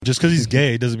Just because he's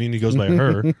gay doesn't mean he goes by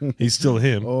her. He's still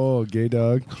him. Oh, gay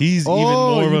dog. He's even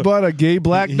more of you bought a gay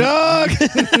black dog?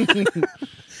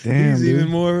 Damn, he's dude. even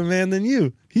more of a man than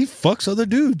you. He fucks other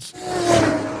dudes.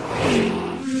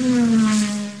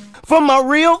 For my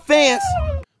real fans.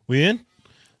 We in?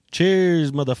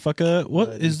 Cheers, motherfucker. What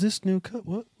is this new cup?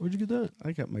 What? Where'd you get that?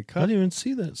 I got my I cup. didn't even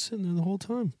see that sitting there the whole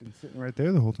time. Been sitting right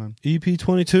there the whole time. EP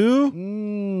 22.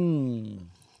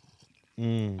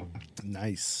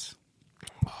 Nice.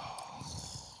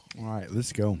 All right,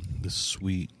 let's go. The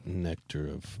sweet nectar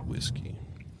of whiskey.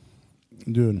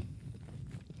 Dude,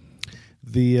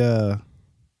 the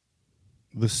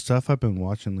stuff I've been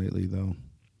watching lately, though,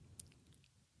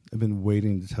 I've been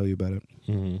waiting to tell you about it.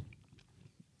 Mm-hmm.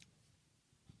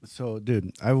 So,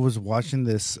 dude, I was watching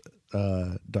this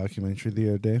documentary the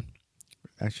other day,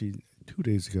 actually 2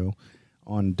 days ago,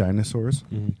 on dinosaurs,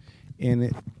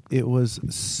 and it was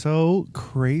so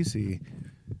crazy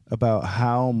about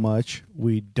how much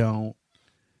we don't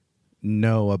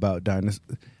know about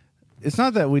dinosaurs. It's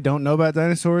not that we don't know about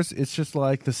dinosaurs. It's just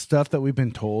like the stuff that we've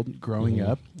been told growing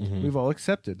up, we've all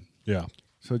accepted. Yeah.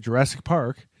 So Jurassic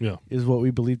Park is what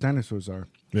we believe dinosaurs are.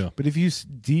 Yeah. But if you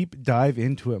deep dive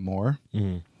into it more,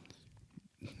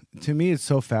 to me, it's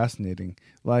so fascinating.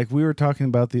 Like we were talking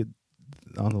about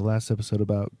on the last episode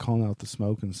about calling out the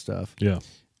smoke and stuff. Yeah.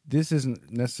 This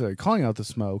isn't necessarily calling out the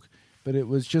smoke, but it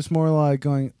was just more like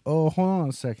going, oh, hold on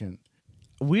a second.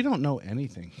 We don't know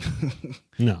anything.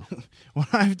 No. What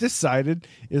I've decided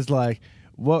is like,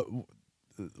 what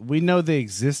we know they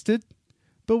existed,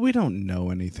 but we don't know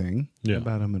anything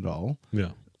about them at all.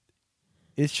 Yeah.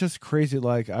 It's just crazy.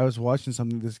 Like I was watching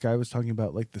something. This guy was talking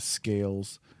about like the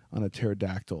scales on a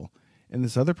pterodactyl, and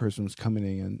this other person was coming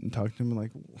in and talking to him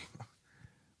like, we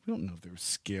don't know if there were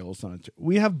scales on it.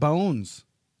 We have bones.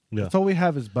 Yeah. That's all we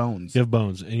have is bones. You have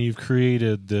bones, and you've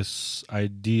created this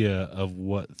idea of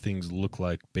what things look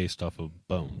like based off of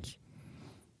bones.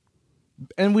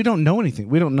 And we don't know anything.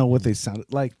 We don't know what they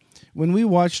sounded like. When we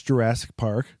watched Jurassic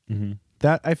Park,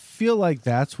 that I feel like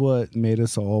that's what made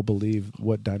us all believe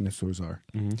what dinosaurs are.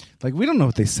 Like we don't know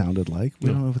what they sounded like. We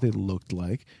don't know what they looked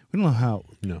like. We don't know how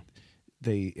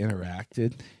they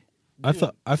interacted. I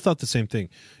thought the same thing.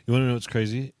 You want to know what's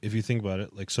crazy? If you think about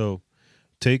it, like so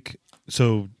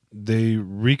they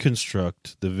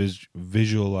reconstruct the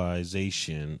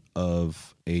visualization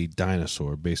of a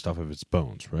dinosaur based off of its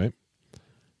bones, right?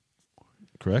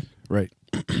 Correct? Right.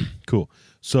 Cool.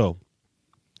 So,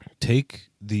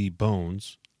 take the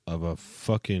bones of a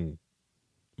fucking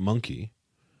monkey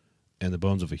and the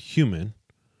bones of a human.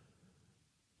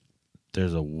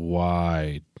 There's a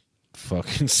wide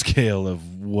fucking scale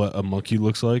of what a monkey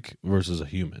looks like versus a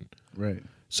human. Right.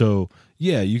 So,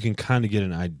 yeah, you can kind of get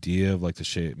an idea of like the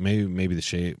shape. Maybe the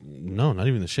shape. No, not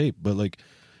even the shape. But like,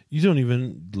 you don't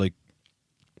even like.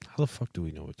 How the fuck do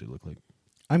we know what they look like?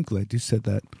 I'm glad you said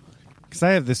that. Because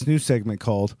I have this new segment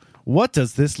called "What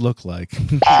Does This Look Like?"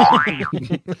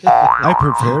 I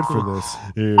prepared for this.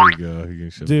 Here we go.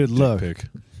 Dude, look.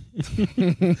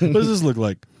 What does this look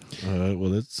like?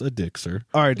 Well, it's a dick, sir.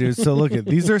 All right, dude. So look at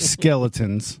these are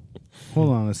skeletons. Hold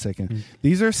on a second.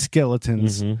 These are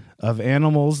skeletons of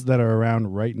animals that are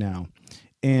around right now.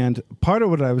 And part of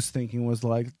what I was thinking was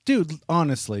like, dude,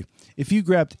 honestly, if you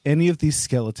grabbed any of these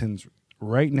skeletons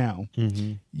right now,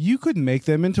 you could make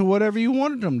them into whatever you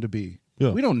wanted them to be. Yeah.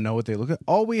 We don't know what they look like.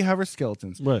 All we have are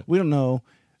skeletons. Right. We don't know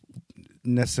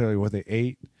necessarily what they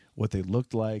ate, what they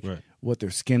looked like, what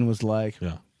their skin was like.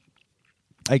 Yeah.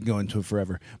 I can go into it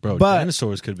forever. Bro, but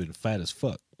dinosaurs could have been fat as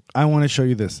fuck. I want to show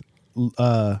you this.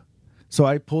 So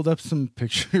I pulled up some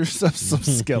pictures of some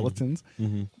skeletons.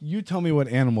 You tell me what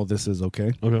animal this is,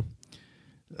 okay? Okay.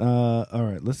 All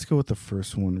right, let's go with the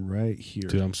first one right here.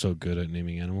 Dude, I'm so good at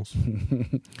naming animals.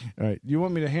 All right, you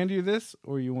want me to hand you this,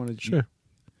 or you want to? Sure.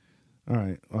 All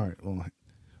right. Well,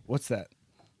 what's that?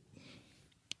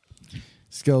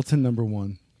 Skeleton number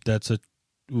 1. That's a.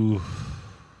 Ooh.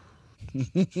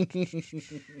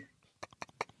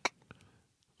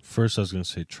 First, I was going to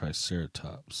say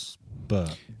Triceratops,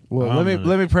 but let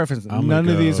me preface. None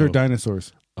of these are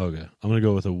dinosaurs. Okay, I'm going to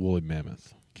go with a woolly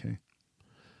mammoth. Okay,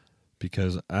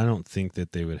 because I don't think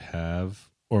that they would have,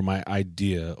 or my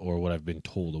idea, or what I've been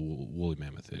told a woolly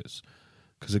mammoth is,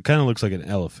 because it kind of looks like an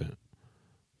elephant,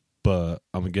 but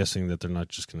I'm guessing that they're not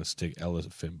just going to stick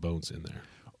elephant bones in there.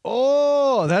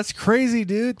 Oh, that's crazy,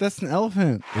 dude! That's an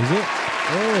elephant. Is it?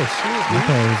 Oh shit! I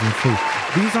thought it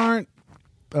was in These aren't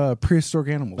prehistoric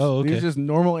animals. Oh, okay. These are just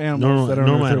normal animals that are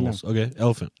normal animals. Okay,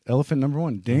 elephant. Elephant number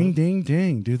 1. Ding, ding,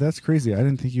 ding, dude! That's crazy. I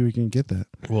didn't think you were gonna get that.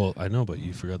 Well, I know, but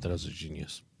you forgot that I was a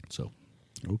genius. So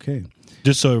Okay.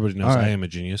 Just so everybody knows, All right. I am a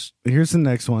genius. Here's the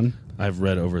next one. I've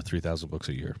read over 3,000 books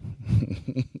a year.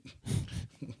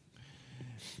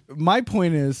 My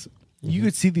point is, you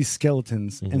could see these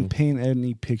skeletons and paint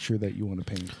any picture that you want to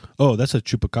paint. Oh, that's a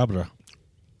chupacabra.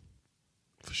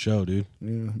 For sure, dude.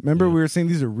 Yeah. Remember, we were saying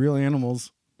these are real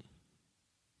animals.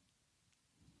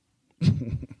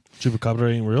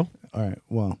 Chupacabra ain't real? All right.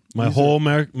 Well, My whole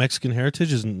Mexican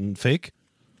heritage isn't fake?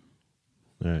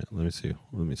 All right, let me see.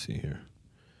 Let me see here.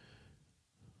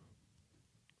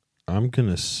 I'm going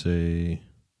to say...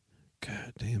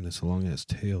 God damn, that's a long-ass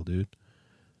tail, dude.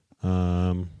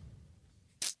 Long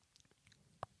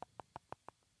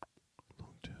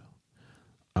tail.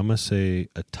 I'm going to say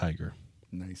a tiger.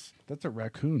 nice. That's a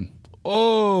raccoon.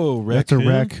 Oh, raccoon. That's a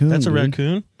raccoon, That's a dude.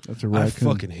 raccoon? That's a raccoon.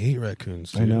 I fucking hate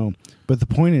raccoons, dude. I know. But the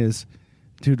point is,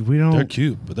 dude, we don't. They're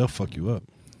cute, but they'll fuck you up.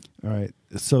 All right.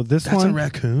 So this That's one. a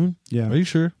raccoon? Yeah. Are you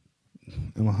sure?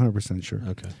 I'm 100% sure.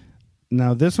 Okay.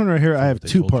 Now, this one right here, I have They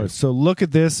 2 told you. parts. So look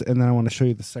at this, and then I want to show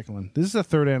you the second one. This is the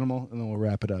third animal, and then we'll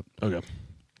wrap it up. Okay.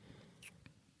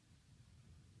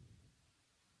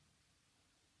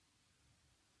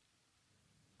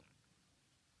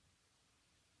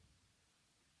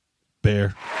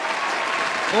 Bear.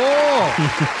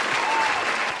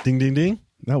 Oh! Ding, ding, ding.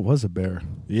 That was a bear.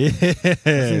 Yeah. I was going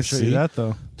to show See? you that,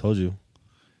 though. Told you.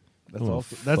 That's, I'm a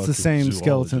also, that's the fucking same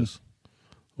skeleton. zoologist.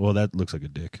 Well, that looks like a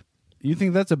dick. You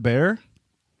think that's a bear?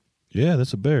 Yeah,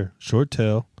 that's a bear. Short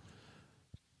tail.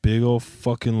 Big old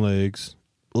fucking legs.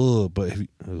 Ugh, but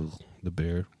the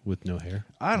bear with no hair.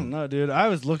 I don't know, dude. I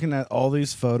was looking at all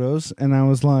these photos, and I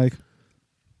was like,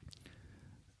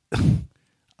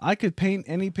 I could paint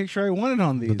any picture I wanted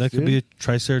on these. But that could be a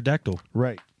triceratodactyl.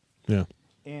 right. Yeah.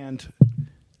 And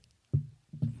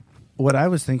what I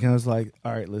was thinking, I was like,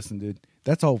 all right, listen, dude,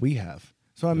 that's all we have.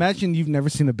 So imagine you've never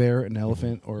seen a bear, an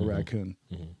elephant, or a raccoon.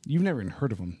 You've never even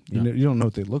heard of them. No. You don't know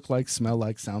what they look like, smell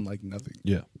like, sound like, nothing.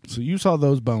 Yeah. So you saw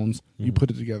those bones, you put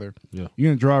it together. Yeah. You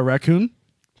going to draw a raccoon?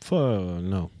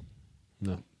 No.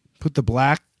 No. Put the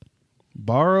black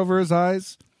bar over his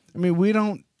eyes? I mean, we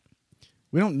don't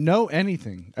know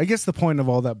anything. I guess the point of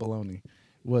all that baloney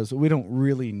was we don't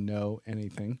really know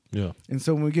anything. Yeah. And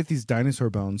so when we get these dinosaur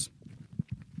bones,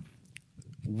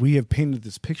 we have painted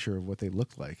this picture of what they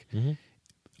look like. Mm-hmm.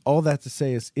 All that to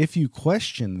say is, if you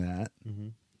question that,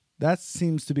 that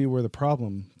seems to be where the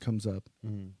problem comes up.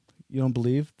 You don't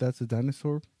believe that's a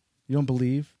dinosaur? You don't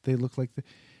believe they look like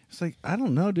it's like, I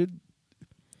don't know, dude.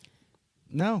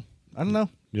 No, I don't know.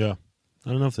 Yeah.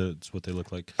 I don't know if that's what they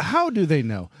look like. How do they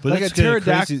know? But like that's a kind of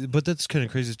pterodactyl. crazy. But that's kind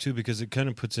of crazy too, because it kind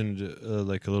of puts into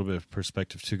like a little bit of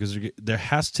perspective too. Because there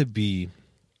has to be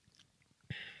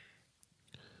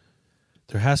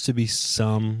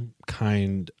some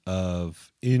kind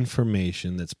of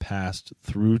information that's passed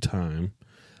through time.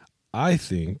 I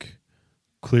think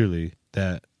clearly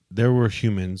that there were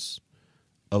humans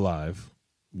alive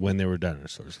when there were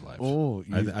dinosaurs alive. Oh,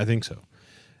 I think so.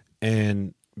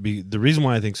 And the reason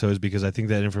why I think so is because I think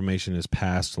that information is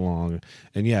passed along,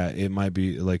 and yeah, it might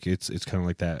be like it's kind of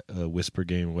like that whisper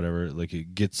game or whatever. Like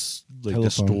it gets like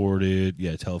Telephone. distorted.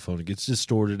 Yeah, telephone. It gets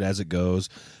distorted as it goes,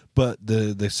 but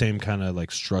the same kind of like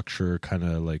structure, kind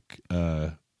of like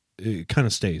it kind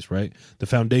of stays, right. The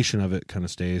foundation of it kind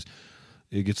of stays.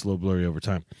 It gets a little blurry over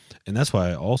time, and that's why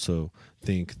I also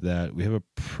think that we have a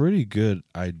pretty good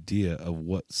idea of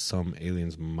what some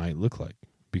aliens might look like,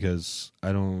 because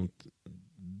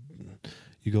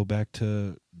you go back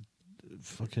to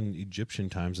fucking Egyptian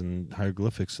times and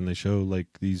hieroglyphics, and they show like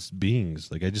these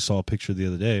beings. Like I just saw a picture the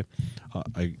other day.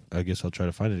 I guess I'll try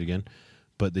to find it again,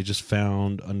 but they just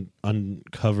found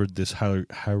uncovered this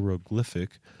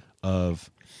hieroglyphic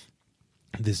of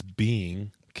this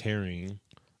being carrying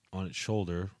on its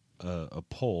shoulder a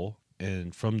pole,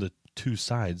 and from the 2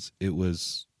 sides it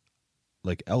was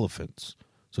like elephants.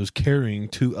 So it was carrying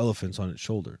 2 elephants on its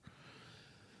shoulder.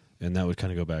 And that would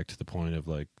kind of go back to the point of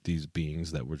like these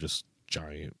beings that were just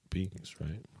giant beings,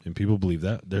 right? And people believe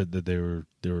that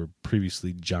they were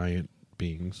previously giant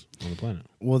beings on the planet.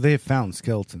 Well, they have found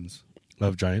skeletons.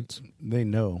 Of giants? They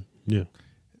know. Yeah.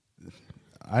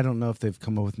 I don't know if they've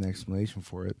come up with an explanation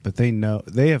for it, but they know.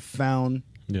 They have found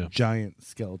giant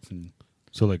skeleton.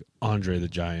 So like Andre the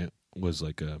Giant was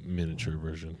like a miniature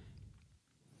version.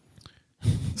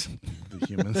 The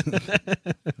human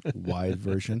wide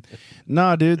version.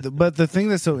 Nah, dude. But the thing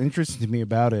that's so interesting to me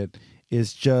about it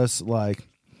is just like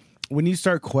when you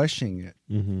start questioning it,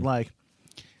 like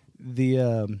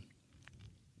the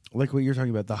like what you're talking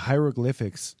about, the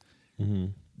hieroglyphics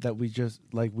that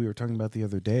we were talking about the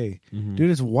other day. Dude,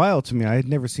 it's wild to me. I had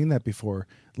never seen that before.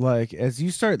 Like as you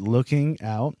start looking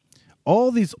out, all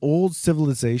these old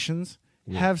civilizations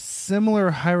have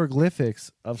similar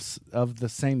hieroglyphics of the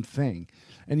same thing,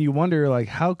 and you wonder like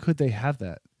how could they have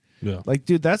that? Yeah. Like,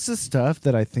 dude, that's the stuff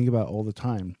that I think about all the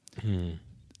time.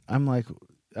 I'm like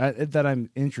that I'm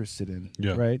interested in.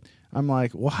 Yeah. Right. I'm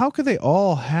like, well, how could they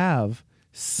all have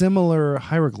similar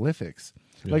hieroglyphics?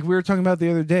 Yeah. Like we were talking about the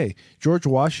other day, George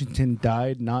Washington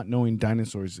died not knowing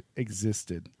dinosaurs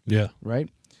existed. Yeah. Right?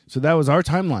 So that was our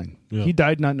timeline. Yeah. He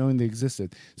died not knowing they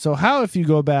existed. So how, if you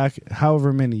go back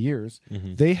however many years,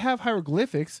 Mm-hmm. they have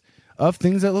hieroglyphics of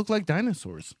things that look like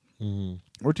dinosaurs.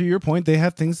 Mm-hmm. Or to your point, they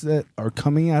have things that are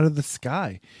coming out of the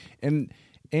sky. And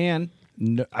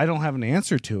no, I don't have an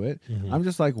answer to it. Mm-hmm. I'm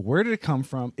just like, where did it come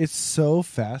from? It's so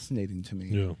fascinating to me.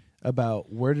 Yeah.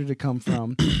 About where did it come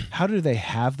from? How do they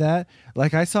have that?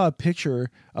 Like I saw a picture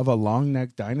of a long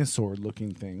necked dinosaur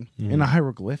looking thing in a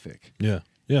hieroglyphic. Yeah.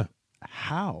 Yeah.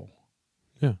 How?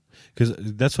 Yeah. Because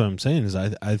that's what I'm saying is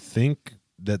I think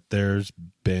that there's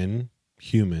been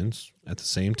humans at the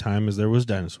same time as there was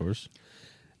dinosaurs.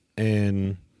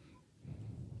 And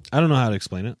I don't know how to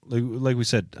explain it. Like we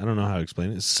said, I don't know how to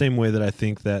explain it. It's the same way that I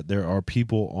think that there are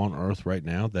people on Earth right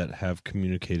now that have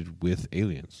communicated with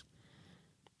aliens.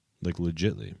 Like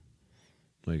legitly.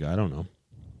 Like I don't know.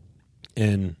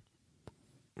 And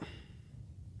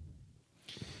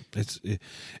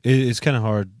it's kind of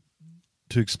hard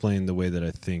to explain the way that I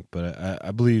think, but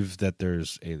I believe that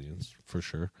there's aliens for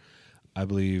sure. I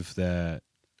believe that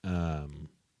and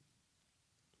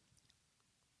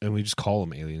we just call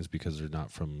them aliens because they're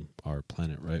not from our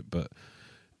planet, right? But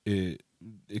it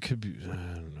could be,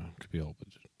 I don't know, it could be all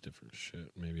different shit.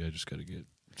 Maybe I just got to get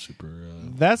super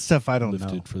that stuff I don't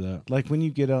lifted know. for that. Like when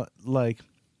you get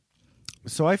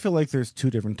so I feel like there's two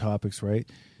different topics, right?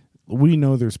 We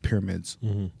know there's pyramids.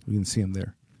 Mm-hmm. We can see them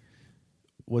there.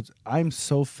 I'm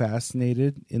so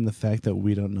fascinated in the fact that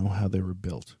we don't know how they were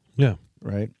built, Yeah.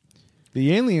 right?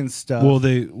 The alien stuff.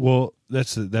 But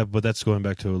that's going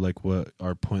back to like what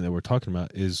our point that we're talking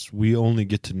about is we only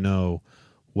get to know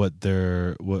what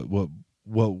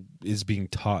is being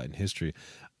taught in history.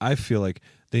 I feel like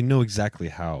they know exactly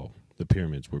how the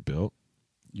pyramids were built.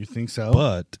 You think so?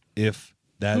 But if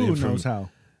that who knows how?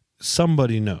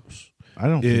 Somebody knows. I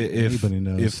don't think anybody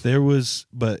knows. If there was,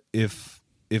 but if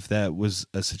that was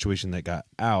a situation that got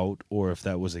out, or if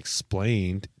that was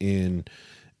explained in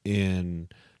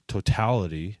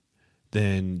totality,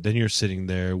 then you're sitting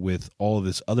there with all of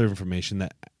this other information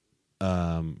that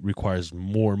requires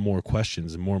more and more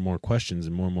questions and more and more questions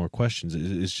and more and more questions.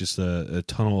 It's just a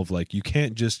tunnel of like, you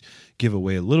can't just give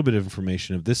away a little bit of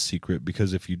information of this secret,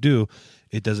 because if you do,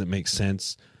 it doesn't make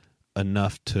sense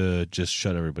enough to just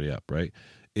shut everybody up, right?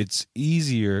 It's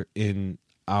easier in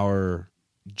our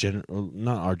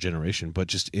not our generation, but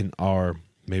just in our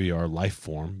maybe our life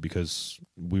form, because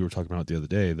we were talking about the other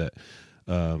day that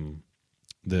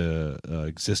the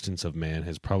existence of man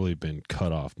has probably been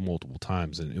cut off multiple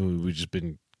times, and we've just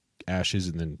been ashes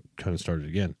and then kind of started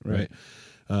again, right?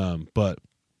 But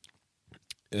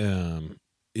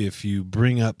if you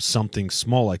bring up something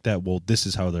small like that, well, this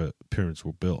is how the pyramids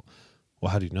were built.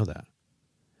 Well, how do you know that?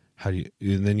 And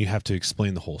then you have to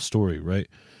explain the whole story, right?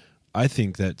 I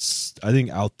think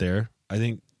out there, I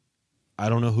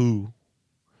don't know who,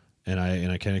 and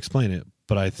I can't explain it,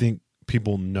 but I think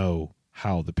people know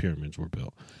how the pyramids were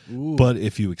built. Ooh. But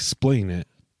if you explain it,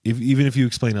 even if you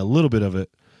explain a little bit of it,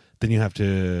 then you have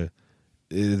to.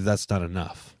 That's not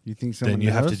enough. You think then you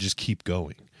knows? have to just keep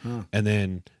going, Huh. and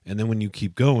then when you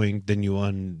keep going, then you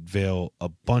unveil a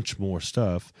bunch more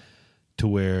stuff, to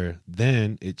where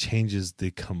then it changes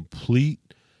the complete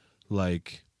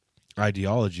like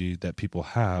ideology that people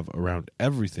have around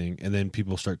everything, and then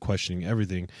people start questioning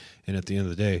everything, and at the end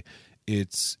of the day,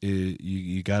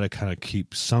 you got to kind of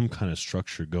keep some kind of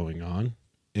structure going on.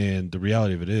 And the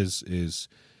reality of it is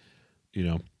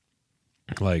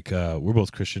like we're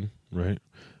both Christian, right?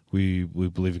 We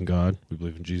believe in God, we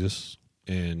believe in Jesus,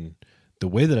 and the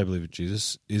way that I believe in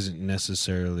Jesus isn't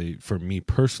necessarily, for me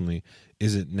personally,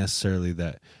 isn't necessarily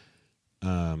that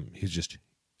he's just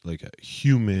like a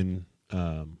human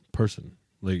person.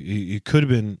 Like he could have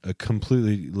been a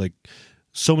completely, like,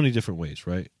 so many different ways,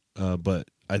 right? But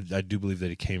I do believe that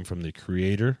he came from the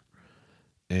Creator,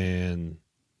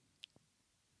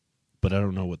 but I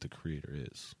don't know what the Creator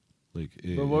is. Like,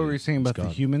 But what were you saying about the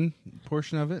human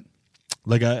portion of it?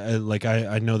 Like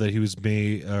I know that he was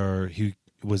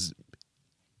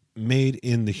made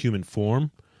in the human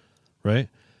form, right?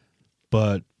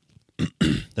 But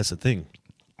that's the thing.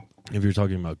 If you're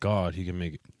talking about God, he can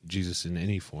make Jesus in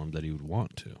any form that he would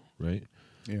want to, right?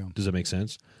 Yeah. Does that make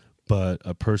sense? But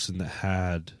a person that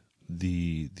had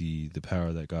the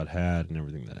power that God had and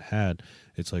everything that it had,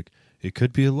 it's like it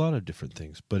could be a lot of different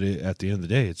things, but at the end of the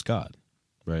day, it's God,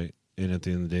 right? And at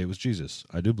the end of the day, it was Jesus.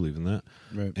 I do believe in that,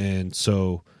 Right. and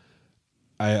so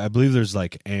I believe there's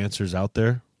like answers out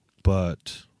there,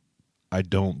 but I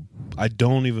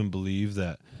don't even believe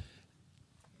that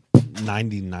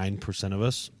 99% of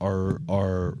us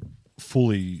are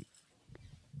fully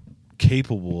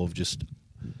capable of just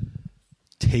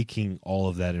taking all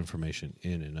of that information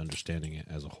in and understanding it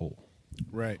as a whole.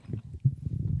 Right.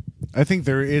 I think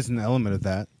there is an element of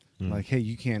that. Like, hey,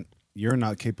 you're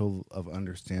not capable of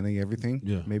understanding everything.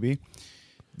 Yeah. Maybe.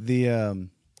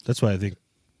 That's why I think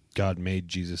God made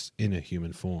Jesus in a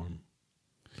human form.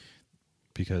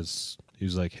 Because he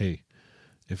was like, hey,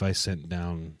 if I sent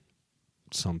down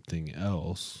something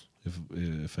else,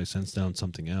 if I sent down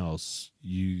something else,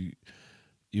 you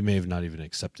may have not even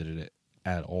accepted it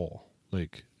at all.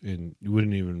 Like, and you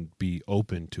wouldn't even be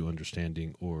open to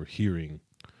understanding or hearing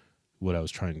what I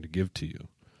was trying to give to you.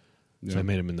 Yeah. So I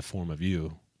made him in the form of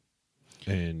you,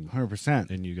 and 100%.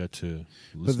 and you got to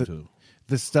listen to.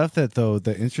 The stuff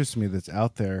that interests me that's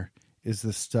out there is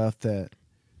the stuff that,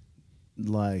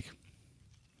 like,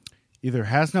 either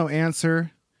has no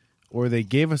answer or they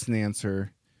gave us an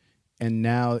answer and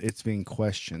now it's being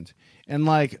questioned. And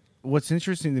like, what's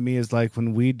interesting to me is like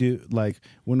when we're like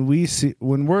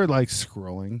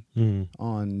scrolling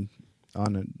on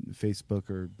a Facebook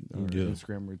or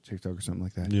Instagram or TikTok or something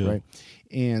like that, right?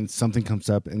 And something comes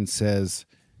up and says,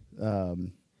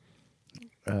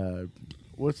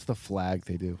 what's the flag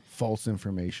they do? False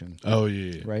information. Oh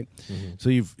yeah. Right. So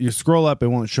you scroll up, it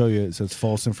won't show you. It says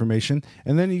false information,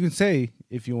 and then you can say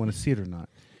if you want to see it or not.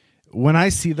 When I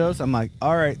see those, I'm like,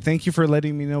 all right, thank you for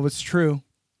letting me know it's true.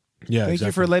 Yeah, thank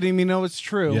you for letting me know it's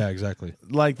true. Yeah, exactly.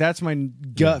 Like that's my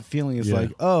gut feeling is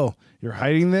like, oh, you're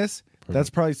hiding this. Perfect. That's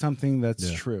probably something that's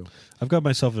true. I've got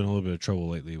myself in a little bit of trouble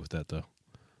lately with that though,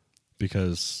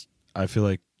 because I feel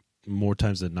like more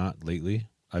times than not lately,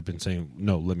 I've been saying,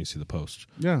 no, let me see the post.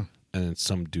 Yeah. And then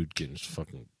some dude getting his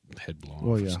fucking head blown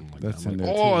off or something like that's that. I'm like,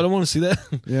 I don't want to see that.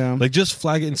 Yeah. Like, just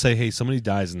flag it and say, hey, somebody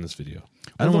dies in this video.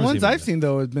 I don't the wanna ones see I've seen,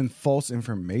 though, have been false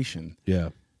information. Yeah.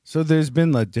 So there's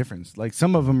been a difference. Like,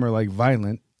 some of them are, like,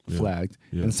 violent flagged,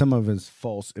 and some of it is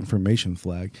false information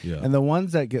flagged. Yeah. And the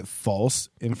ones that get false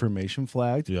information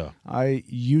flagged, I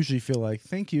usually feel like,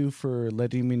 thank you for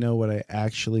letting me know what I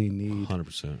actually need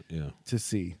 100%, to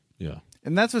see. Yeah.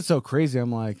 And that's what's so crazy.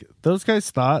 I'm like, those guys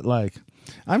thought, like,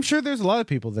 I'm sure there's a lot of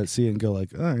people that see it and go like,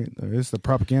 all right, there's the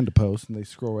propaganda post, and they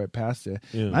scroll right past it.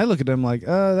 Yeah. And I look at them like,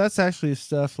 that's actually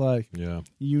stuff like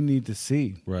you need to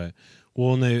see. Right.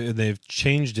 Well, and they've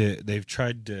changed it. They've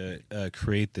tried to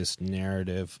create this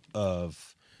narrative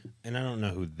of, and I don't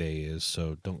know who they is,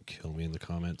 so don't kill me in the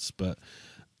comments, but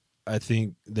I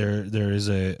think there's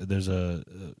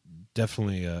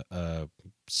definitely a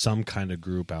some kind of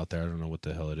group out there. I don't know what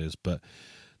the hell it is, but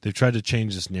they've tried to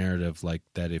change this narrative like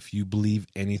that. If you believe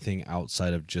anything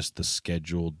outside of just the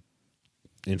scheduled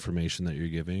information that you're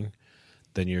giving,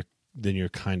 then you're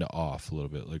kind of off a little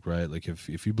bit. Like, right? Like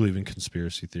if you believe in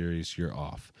conspiracy theories, you're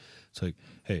off. It's like,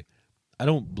 hey, I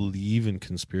don't believe in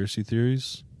conspiracy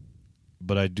theories,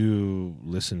 but I do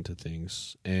listen to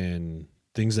things, and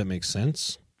things that make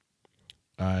sense,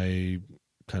 I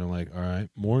kind of like, all right,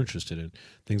 more interested in.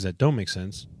 Things that don't make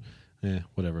sense,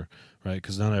 whatever, right?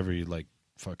 Because not every like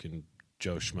fucking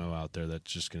Joe Schmo out there that's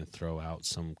just going to throw out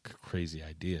some crazy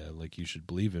idea like you should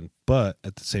believe in. But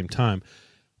at the same time,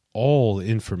 all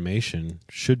information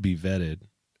should be vetted,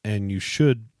 and you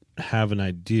should have an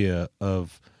idea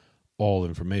of all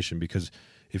information, because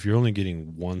if you're only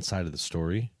getting one side of the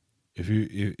story,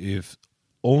 if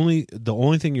only the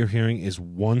only thing you're hearing is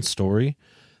one story,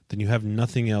 then you have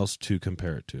nothing else to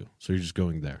compare it to. So you're just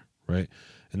going there, right?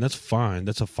 And that's fine.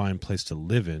 That's a fine place to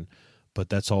live in, but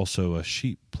that's also a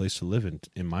sheep place to live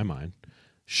in my mind.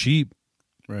 Sheep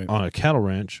on a cattle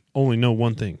ranch only know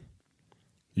one thing.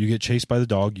 You get chased by the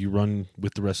dog, you run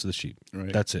with the rest of the sheep.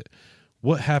 Right. That's it.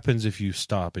 What happens if you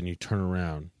stop and you turn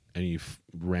around and you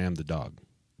ram the dog?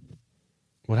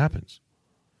 What happens?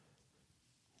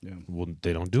 Yeah. Well,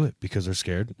 they don't do it because they're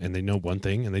scared, and they know one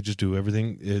thing, and they just do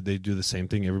everything. They do the same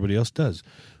thing everybody else does.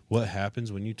 What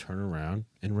happens when you turn around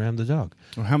and ram the dog?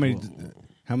 Well, how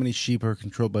many sheep are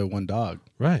controlled by one dog?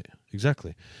 Right,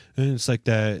 exactly. And it's like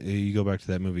that. You go back to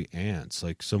that movie Ants.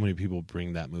 Like, so many people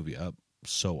bring that movie up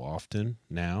so often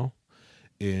now,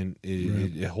 and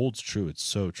it holds true. It's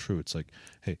so true. It's like,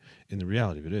 hey, and the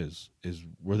reality of it is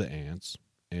we're the ants,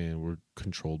 and we're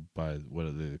controlled by what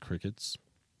are they, the crickets?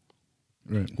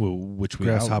 Right. Well, which we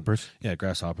grasshoppers.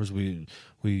 Grasshoppers.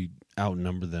 We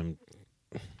outnumber them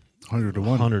 100 to 1.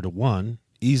 100 to 1.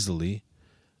 easily,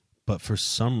 but for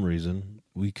some reason,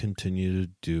 we continue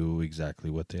to do exactly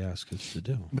what they ask us to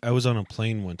do. I was on a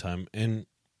plane one time, and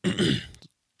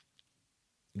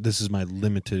this is my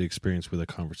limited experience with a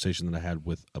conversation that I had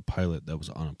with a pilot that was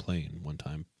on a plane one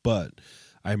time. But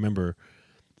I remember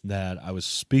that I was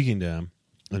speaking to him,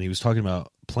 and he was talking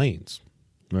about planes,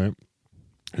 right?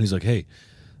 And he's like, hey,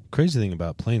 crazy thing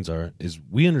about planes is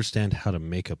we understand how to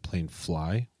make a plane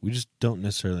fly. We just don't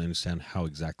necessarily understand how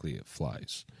exactly it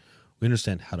flies. We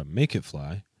understand how to make it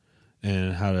fly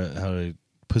and how to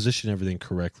position everything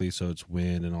correctly so it's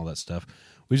wind and all that stuff.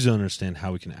 We just don't understand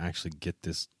how we can actually get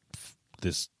this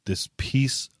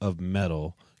piece of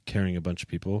metal carrying a bunch of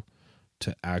people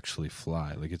to actually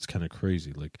fly. Like, it's kind of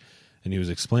crazy. Like, and he was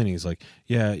explaining, he's like,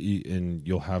 yeah, and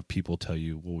you'll have people tell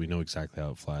you, well, we know exactly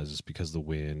how it flies. It's because of the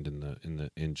wind and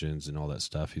the engines and all that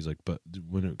stuff. He's like, but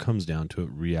when it comes down to it,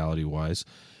 reality-wise,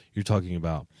 you're talking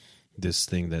about this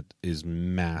thing that is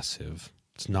massive.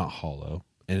 It's not hollow,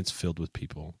 and it's filled with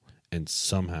people, and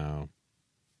somehow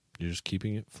you're just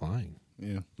keeping it flying.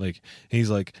 Yeah. Like, he's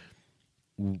like,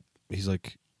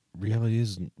 reality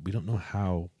is we don't know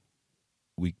how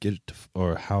we get it to,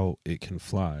 or how it can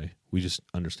fly. We just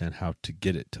understand how to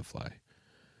get it to fly.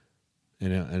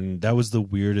 And that was the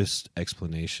weirdest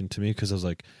explanation to me, because I was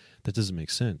like, that doesn't make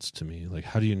sense to me. Like,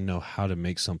 how do you know how to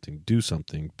make something do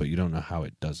something, but you don't know how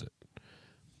it does it?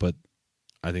 But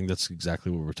I think that's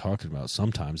exactly what we're talking about.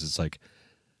 Sometimes it's like,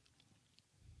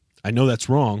 I know that's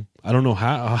wrong. I don't know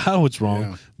how it's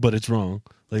wrong, but it's wrong.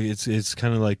 Like, it's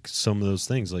kind of like some of those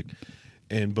things. Like,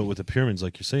 but with the pyramids,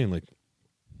 like you're saying, like,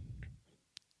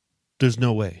 there's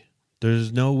no way.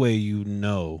 There's no way you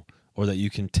know, or that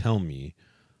you can tell me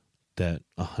that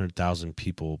 100,000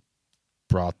 people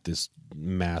brought this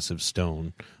massive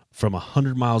stone from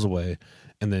 100 miles away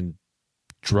and then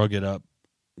drug it up,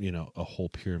 a whole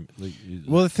pyramid.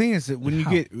 Well, the thing is that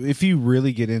if you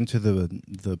really get into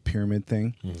the pyramid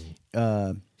thing,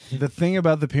 the thing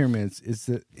about the pyramids is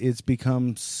that it's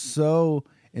become so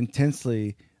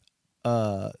intensely,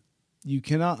 you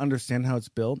cannot understand how it's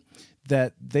built,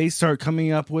 that they start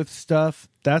coming up with stuff.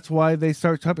 That's why they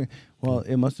start talking. Well,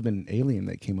 it must have been an alien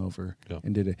that came over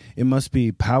and did it. It must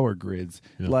be power grids.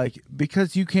 Like,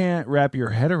 because you can't wrap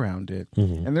your head around it.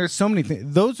 And there's so many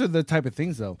things. Those are the type of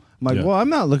things, though. I'm like, well, I'm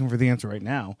not looking for the answer right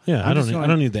now. Yeah, I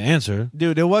don't need the answer.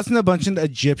 Dude, it wasn't a bunch of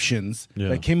Egyptians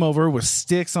that came over with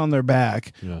sticks on their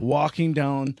back, walking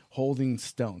down, holding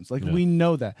stones. Like, we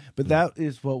know that. But that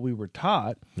is what we were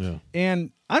taught. Yeah.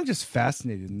 And I'm just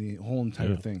fascinated in the whole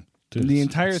entire thing. Dude, the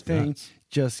entire thing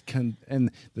nuts.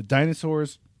 And the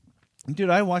dinosaurs. Dude,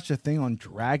 I watched a thing on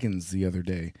dragons the other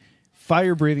day.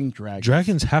 Fire-breathing dragons.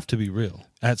 Dragons have to be real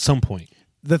at some point.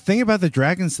 The thing about the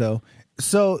dragons, though,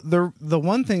 so the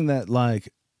one thing that, like,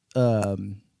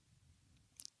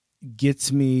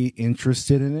 gets me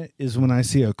interested in it is when I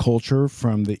see a culture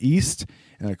from the East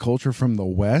and a culture from the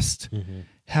West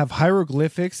have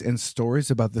hieroglyphics and stories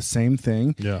about the same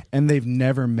thing, and they've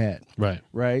never met.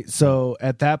 Right? So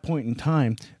at that point in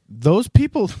time, those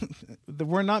people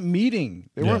were not meeting.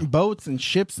 They weren't boats and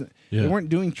ships. They weren't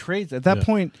doing trades. At that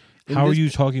point... How are you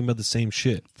talking about the same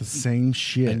shit? The same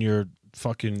shit. And you're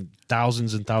fucking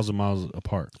thousands and thousands of miles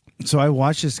apart. So I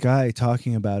watched this guy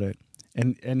talking about it,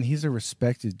 and he's a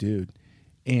respected dude.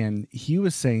 And he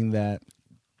was saying that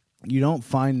you don't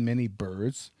find many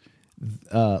birds'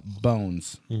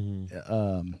 bones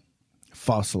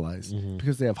fossilized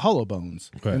because they have hollow bones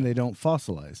and they don't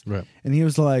fossilize. Right. And he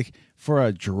was like, for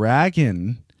a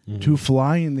dragon to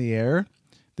fly in the air,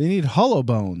 they need hollow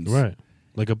bones. Right.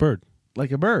 Like a bird.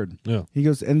 Like a bird. Yeah. He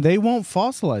goes, and they won't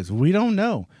fossilize. We don't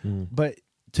know. But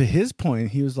to his point,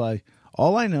 he was like,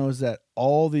 all I know is that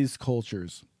all these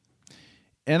cultures,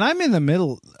 and I'm in the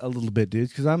middle a little bit, dude,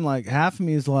 because I'm like, half of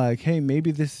me is like, hey,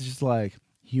 maybe this is just like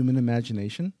human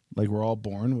imagination. Like, we're all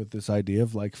born with this idea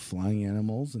of like flying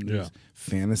animals and these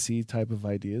fantasy type of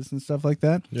ideas and stuff like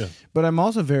that. Yeah. But I'm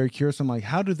also very curious. I'm like,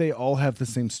 how do they all have the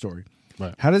same story?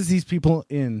 Right. How does these people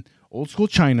in old school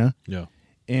China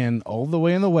and all the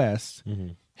way in the West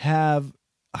have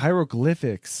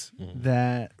hieroglyphics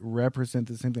that represent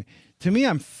the same thing? To me,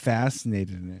 I'm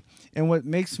fascinated in it. And what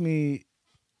makes me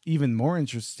even more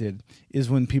interested is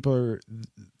when people are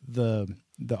the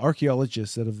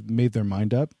archaeologists that have made their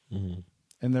mind up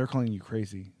and they're calling you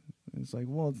crazy. It's like,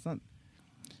 well, it's not.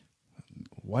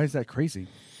 Why is that crazy?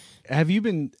 Have you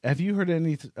heard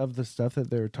any of the stuff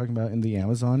that they're talking about in the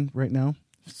Amazon right now?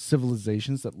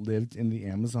 Civilizations that lived in the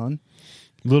Amazon?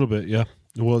 A little bit, yeah.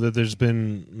 Well, there's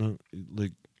been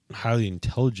like highly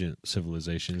intelligent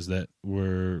civilizations that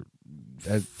were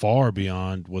far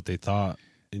beyond what they thought.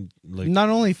 Not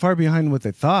only far behind what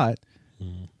they thought,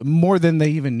 more than they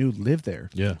even knew lived there.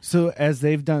 Yeah. So as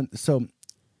they've done, so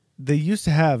there used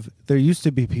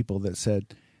to be people that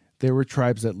said there were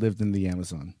tribes that lived in the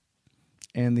Amazon.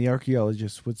 And the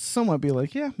archaeologists would somewhat be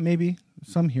like, yeah, maybe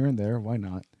some here and there. Why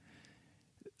not?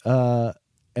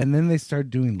 And then they started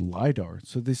doing LiDAR.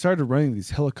 So they started running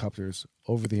these helicopters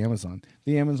over the Amazon.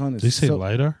 The Amazon is They say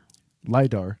LiDAR?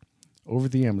 LiDAR over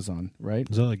the Amazon, right?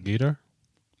 Is that like Gator?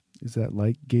 Is that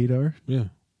like Gator? Yeah.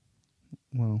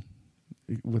 Well,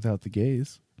 without the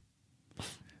gays.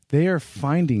 They are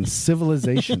finding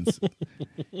civilizations.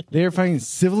 They are finding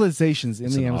civilizations in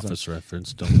It's the an Amazon. Office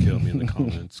reference. Don't kill me in the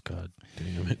comments. God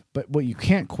damn it. But what you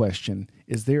can't question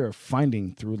is they are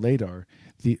finding through LiDAR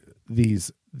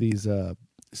these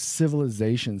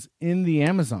civilizations in the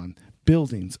Amazon,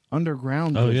 buildings,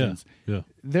 underground buildings. Yeah.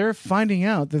 They're finding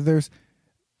out that there's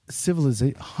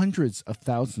hundreds of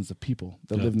thousands of people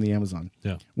that live in the Amazon.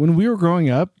 Yeah. When we were growing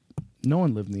up, no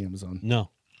one lived in the Amazon. No.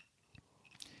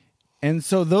 And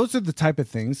so those are the type of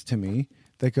things to me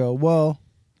that go, well,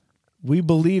 we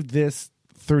believed this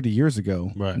 30 years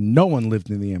ago. Right. No one lived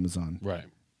in the Amazon. Right.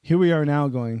 Here we are now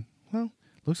going, well,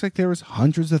 looks like there was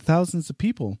hundreds of thousands of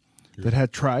people that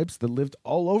had tribes that lived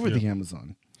all over the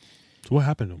Amazon. So what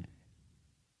happened to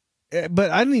them?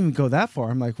 But I didn't even go that far.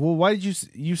 I'm like, well, why did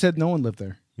you said no one lived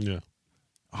there? Yeah.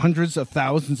 Hundreds of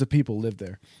thousands of people lived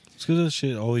there. It's because that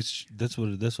shit always. That's what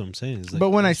I'm saying. Is like, But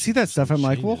when I see that stuff, I'm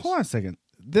like, well, hold on a second.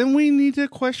 Then we need to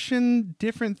question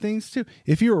different things too.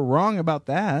 If you were wrong about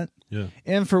that,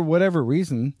 and for whatever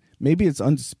reason, maybe it's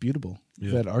undisputable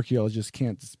that archaeologists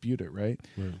can't dispute it, right?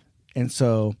 And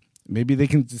so maybe they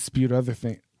can dispute other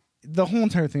things. The whole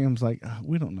entire thing, I'm like,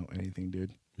 we don't know anything,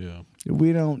 dude. Yeah.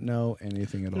 We don't know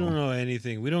anything at all. We don't know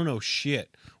anything. We don't know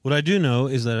shit. What I do know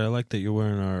is that I like that you're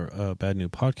wearing our Bad New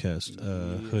Podcast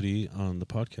hoodie on the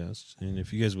podcast. And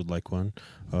if you guys would like one,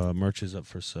 merch is up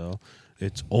for sale.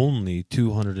 It's only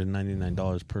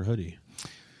 $299 per hoodie.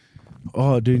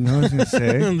 Oh, dude, you know what I was going to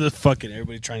say? The fucking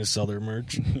everybody trying to sell their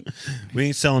merch. We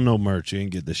ain't selling no merch. You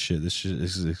ain't get this shit. This shit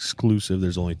is exclusive.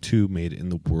 There's only 2 made in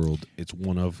the world. It's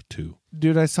one of 2.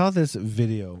 Dude, I saw this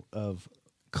video of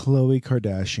Khloe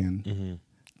Kardashian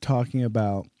talking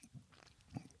about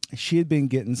she had been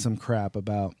getting some crap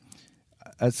about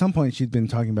at some point she'd been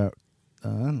talking about I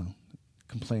don't know,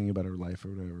 complaining about her life or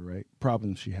whatever, right?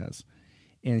 Problems she has.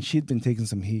 And she'd been taking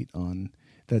some heat on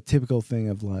that typical thing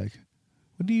of like,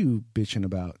 what are you bitching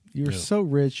about? You're so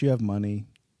rich, you have money.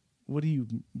 What are you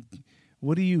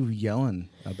yelling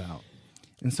about?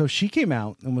 And so she came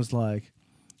out and was like,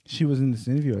 she was in this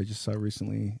interview I just saw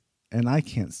recently, and I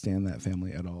can't stand that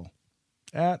family at all.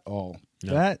 At all.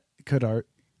 No. That Kardashian.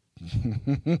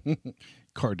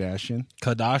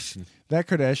 That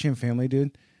Kardashian family,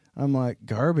 dude. I'm like,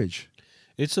 garbage.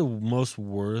 It's a most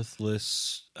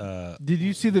worthless. Did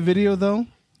you see the video though?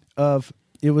 Of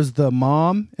it was the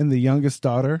mom and the youngest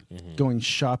daughter going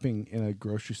shopping in a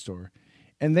grocery store,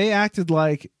 and they acted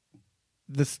like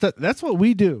that's what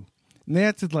we do. And they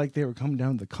acted like they were coming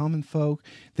down to the common folk.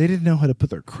 They didn't know how to put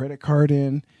their credit card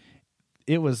in.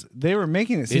 They were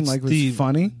making it seem like it was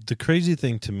funny. The crazy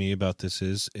thing to me about this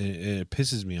is it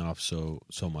pisses me off so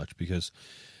much because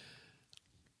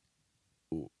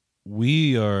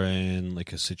we are in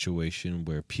like a situation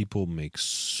where people make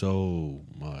so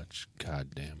much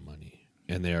goddamn money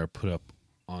and they are put up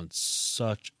on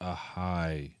such a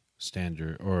high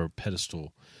standard or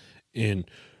pedestal in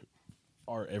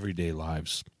our everyday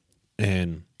lives,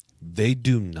 and they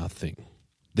do nothing.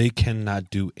 They cannot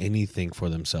do anything for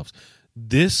themselves.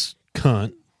 This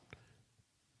cunt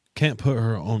can't put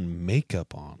her own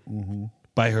makeup on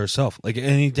by herself, like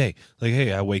any day. Like,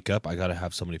 hey, I wake up, I gotta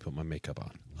have somebody put my makeup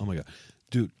on. Oh my god,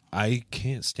 dude, I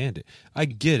can't stand it. I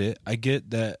get it. I get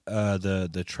that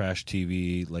the trash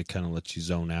TV like kind of lets you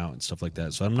zone out and stuff like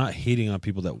that. So I'm not hating on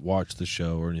people that watch the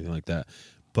show or anything like that.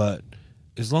 But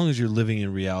as long as you're living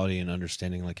in reality and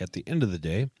understanding, like at the end of the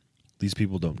day, these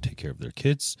people don't take care of their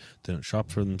kids. They don't shop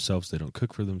for themselves. They don't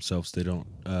cook for themselves. They don't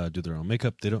do their own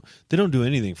makeup. They don't do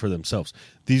anything for themselves.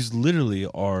 These literally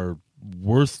are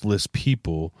worthless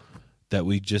people that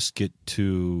we just get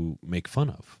to make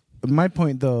fun of. My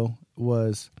point though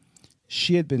was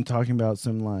she had been talking about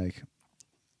some like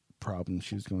problems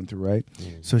she was going through, right?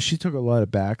 So she took a lot of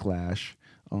backlash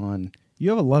on, you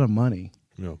have a lot of money.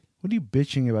 Yeah. What are you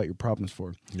bitching about your problems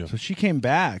for? Yeah. So she came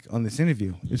back on this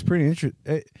interview. It's pretty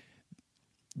interesting.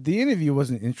 The interview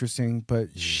wasn't interesting,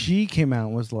 but she came out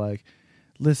and was like,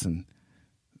 listen,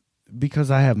 because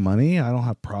I have money, I don't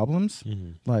have problems.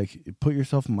 Like, put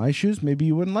yourself in my shoes, maybe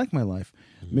you wouldn't like my life.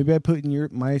 Maybe I put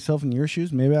myself in your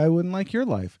shoes, maybe I wouldn't like your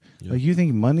life. Like, you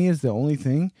think money is the only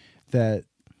thing that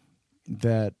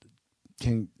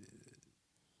can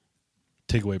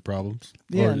Take away problems.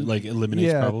 Yeah. Or like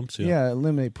eliminates problems. Yeah,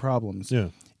 eliminate problems. Yeah.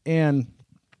 And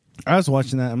I was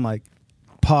watching that. I'm like,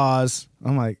 pause.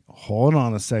 I'm like, hold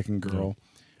on a second, girl.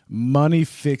 Money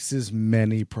fixes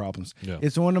many problems. Yeah.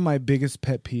 It's one of my biggest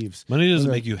pet peeves. Money doesn't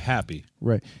make you happy.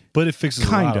 Right. But it fixes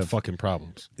Kind a lot of. of fucking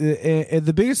problems.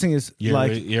 The biggest thing is, You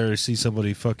like, ever see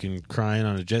somebody fucking crying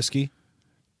on a jet ski?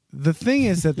 the thing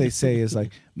is that they say is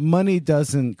like, money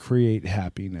doesn't create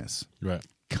happiness. Right.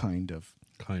 Kind of.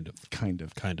 Kind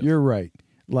of. You're right.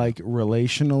 Like,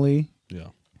 relationally, Yeah.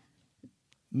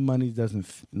 money doesn't.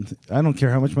 I don't care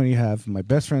how much money you have. My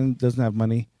best friend doesn't have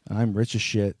money. I'm rich as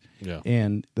shit. Yeah.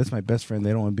 And that's my best friend.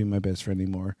 They don't want to be my best friend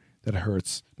anymore. That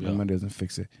hurts. My Yeah. money doesn't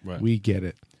fix it. Right. We get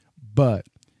it. But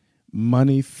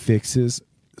money fixes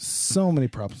so many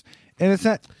problems. And it's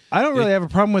not. I don't really have a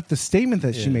problem with the statement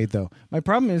that she made, though. My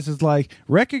problem is like,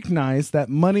 recognize that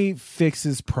money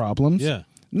fixes problems. Yeah.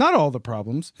 Not all the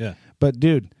problems. Yeah. But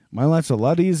dude, my life's a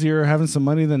lot easier having some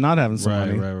money than not having some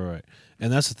money. Right.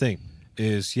 And that's the thing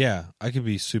is, I could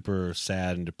be super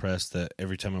sad and depressed that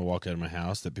every time I walk out of my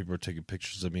house that people are taking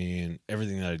pictures of me and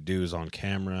everything that I do is on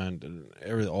camera and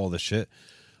all this shit.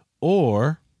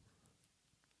 Or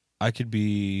I could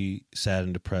be sad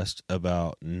and depressed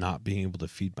about not being able to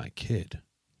feed my kid.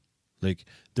 Like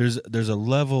there's a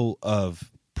level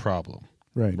of problem.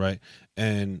 Right.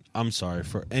 And I'm sorry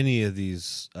for any of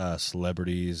these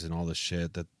celebrities and all the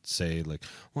shit that say like,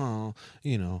 well,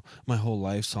 my whole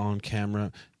life's on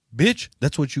camera. Bitch,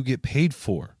 that's what you get paid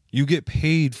for. You get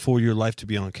paid for your life to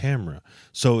be on camera.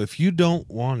 So if you don't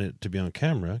want it to be on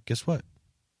camera, guess what?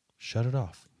 Shut it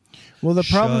off. Well, the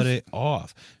problem. Shut it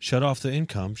off. Shut off the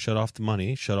income. Shut off the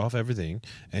money. Shut off everything,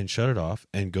 and shut it off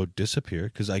and go disappear.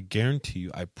 Because I guarantee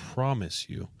you, I promise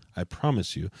you,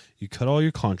 you cut all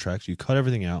your contracts, you cut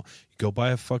everything out, you go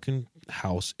buy a fucking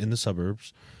house in the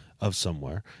suburbs of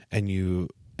somewhere, and you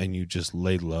just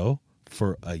lay low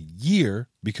for a year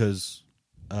because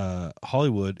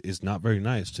Hollywood is not very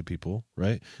nice to people,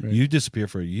 right? You disappear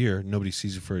for a year, nobody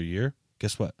sees you for a year.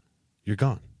 Guess what? You're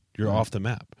gone. You're off the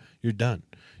map. You're done.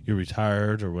 You're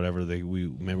retired or whatever. We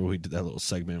did that little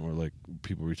segment where like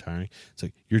people retiring. It's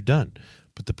like you're done.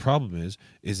 But the problem is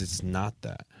it's not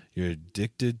that. You're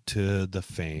addicted to the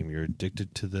fame. You're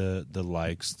addicted to the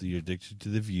likes. You're addicted to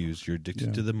the views. You're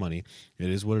addicted to the money. It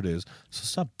is what it is. So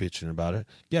stop bitching about it.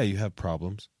 Yeah, you have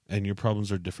problems, and your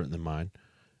problems are different than mine.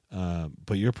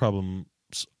 But your problems,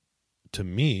 to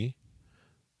me,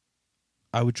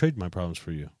 I would trade my problems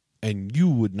for you, and you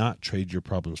would not trade your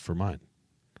problems for mine.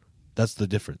 That's the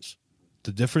difference.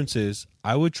 The difference is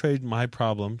I would trade my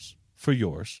problems for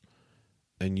yours,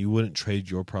 and you wouldn't trade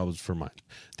your problems for mine.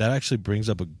 That actually brings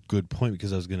up a good point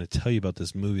because I was going to tell you about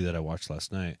this movie that I watched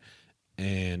last night,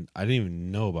 and I didn't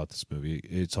even know about this movie.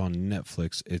 It's on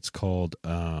Netflix. It's called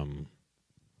hold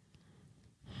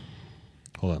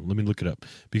on, let me look it up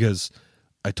because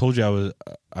I told you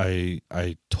I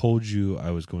told you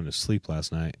I was going to sleep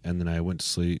last night, and then I went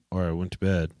to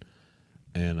bed,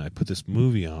 and I put this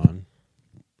movie on.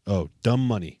 Oh, Dumb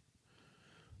Money.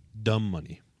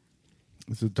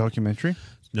 It's a documentary?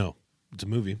 No, it's a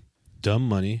movie. Dumb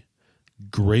Money.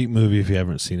 Great movie if you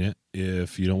haven't seen it.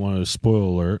 If you don't want a spoiler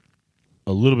alert,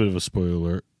 a little bit of a spoiler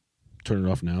alert, turn it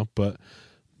off now. But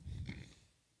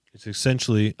it's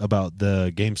essentially about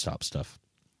the GameStop stuff.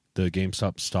 The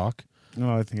GameStop stock.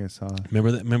 Oh, I think I saw it.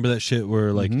 Remember that shit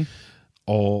where like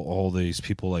all these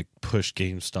people like pushed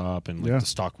GameStop and like the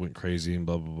stock went crazy and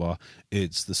blah blah blah.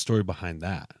 It's the story behind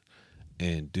that.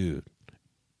 And dude,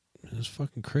 it's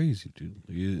fucking crazy, dude.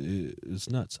 It's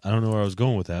nuts. I don't know where I was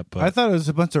going with that, but I thought it was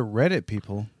a bunch of Reddit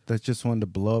people that just wanted to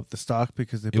blow up the stock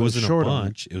because they put a short on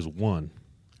it. It was one.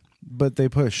 But they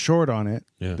put a short on it.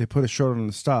 Yeah. They put a short on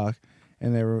the stock,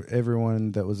 and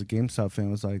everyone that was a GameStop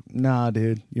fan was like, "Nah,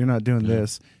 dude, you're not doing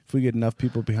this. If we get enough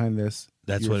people behind this,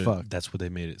 you're fucked." That's what they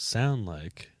made it sound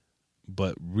like.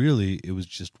 But really, it was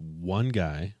just one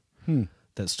guy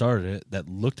that started it, that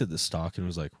looked at the stock and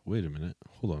was like, "Wait a minute,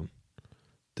 hold on.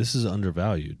 This is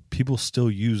undervalued. People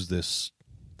still use this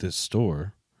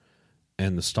store,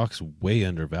 and the stock's way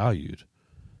undervalued."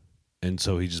 And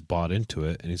so he just bought into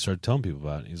it, and he started telling people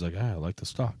about it. He's like, I like the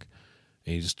stock.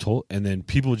 And he just and then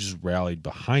people just rallied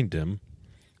behind him.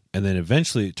 And then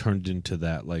eventually it turned into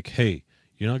that, like, hey,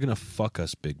 you're not going to fuck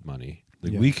us big money.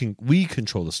 Like we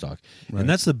control the stock. Right. And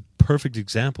that's the perfect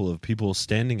example of people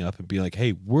standing up and be like,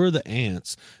 hey, we're the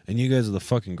ants, and you guys are the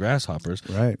fucking grasshoppers.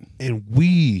 Right. And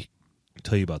we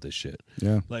tell you about this shit.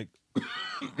 Yeah. Like,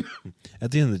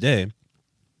 at the end of the day,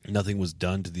 nothing was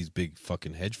done to these big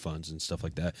fucking hedge funds and stuff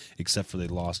like that, except for they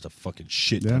lost a fucking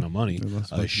shit ton of money.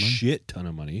 Shit ton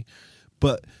of money.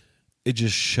 But it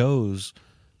just shows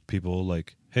people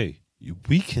like, hey,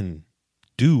 we can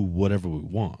do whatever we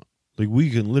want. Like, we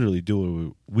can literally do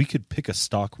what we could pick a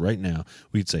stock right now.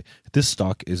 We could say, this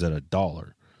stock is at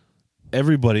 $1.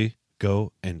 Everybody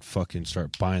go and fucking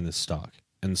start buying this stock.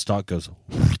 And the stock goes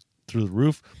through the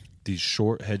roof. These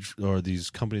short hedge, or these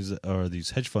companies, or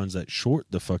these hedge funds that short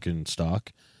the fucking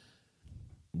stock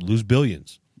lose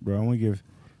billions. Bro, I want to give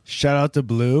shout out to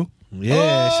Blue.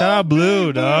 Yeah, shout out Blue,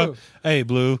 Blue. dog. Hey,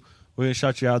 Blue, we're going to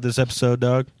shout you out this episode,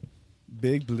 dog.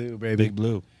 Big Blue, baby. Big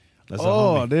Blue. That's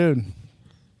dude.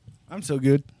 I'm so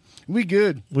good. We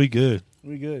good. We good.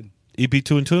 We good. EP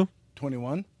 2 and 2?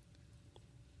 21?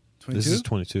 22? This is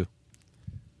 22.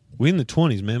 We in the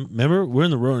 20s, man. Remember? We're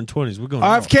in the roaring 20s. We're going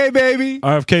RFK, baby.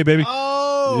 RFK, baby.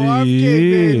 Oh, RFK,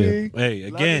 baby. Hey,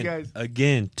 Love you guys.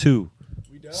 again, 2.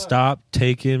 Stop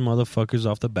taking motherfuckers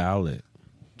off the ballot.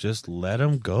 Just let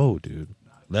them go, dude.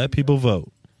 Let people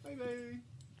vote. Bye, baby.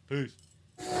 Peace.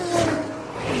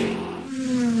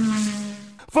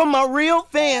 For my real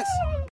fans.